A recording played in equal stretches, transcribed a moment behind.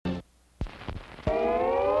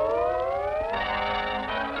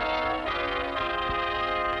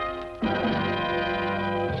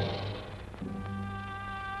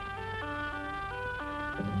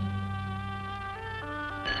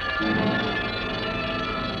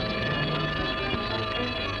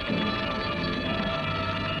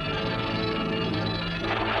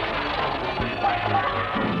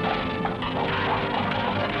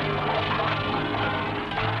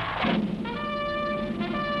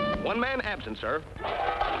One man absent, sir.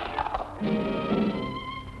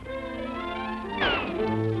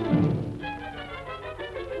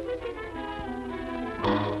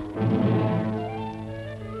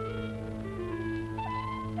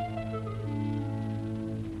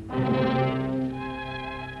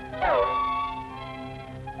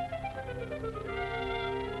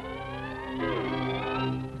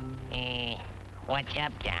 What's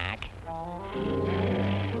up, Doc?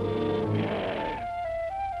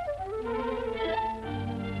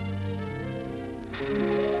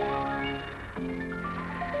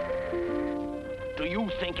 Do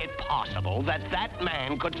you think it possible that that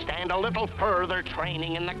man could stand a little further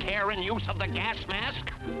training in the care and use of the gas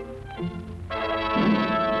mask?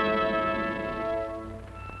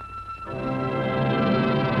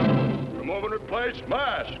 Moment replace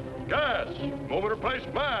mask. Gas. Moment replace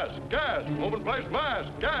mask. Gas. Moment replace mask.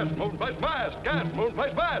 Gas. Moment replace mask. Gas. Moment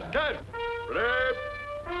replace mask. Gas. Ready?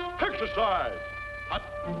 Exercise. Hot,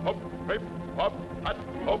 hop, hip, hop, hot,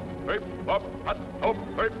 hop, hip, hop, hot, hop,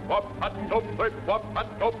 hip, hop, hot, hop, hip, hop, hot,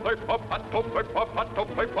 hop, hip, hop, hot, hop, hip, hop, hot, hop,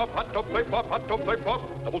 hip, hop, hot, hop, hip, hop, hot, hop, hip, hop.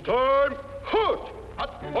 Double time. Hot.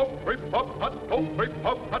 Hot, hop, hip, hop, hot, hop, hip,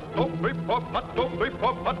 hop, hot, hop, hip, hop, hot, hop, hip,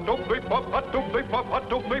 hop, hot, hop, hip, hop, hot, hop, hip, hop, hot,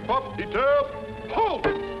 hop, hip, hop. Detail. Halt.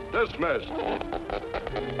 Dismissed.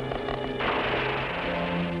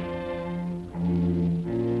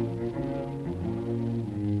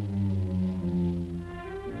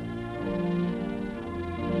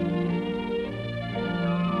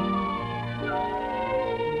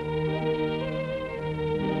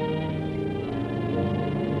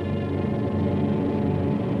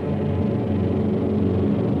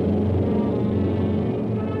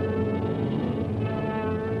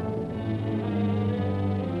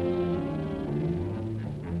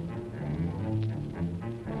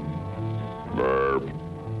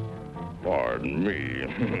 Pardon me.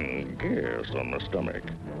 Gas on the stomach.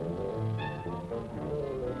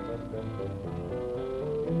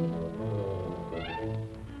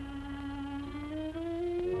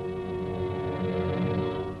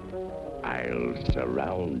 I'll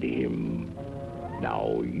surround him.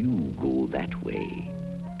 Now you go that way.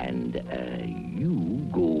 And, you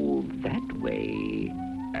go that way.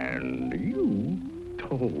 And you...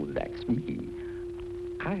 Oh, that's me.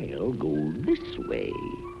 I'll go this way.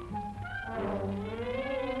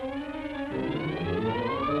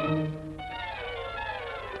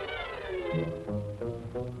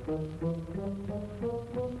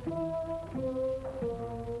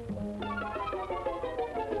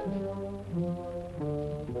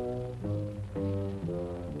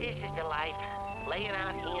 This is the life. Laying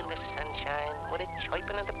out here in the sunshine with the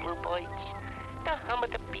chirping of the bluebirds, the hum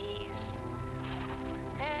of the bees,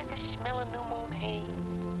 and the smell of new moon hay,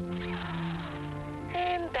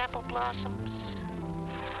 and apple blossoms,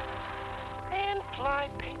 and fly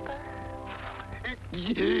paper.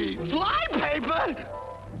 Fly paper?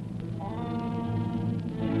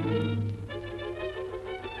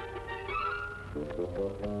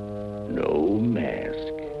 No mask.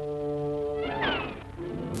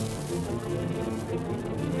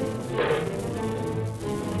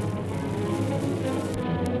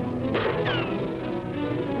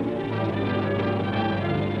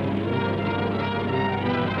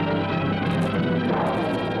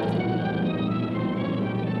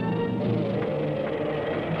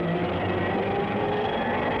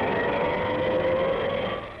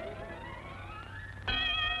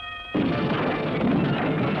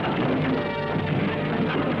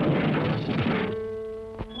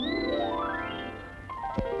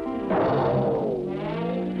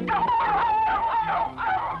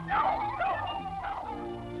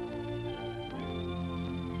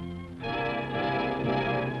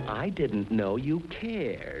 I didn't know you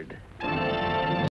cared.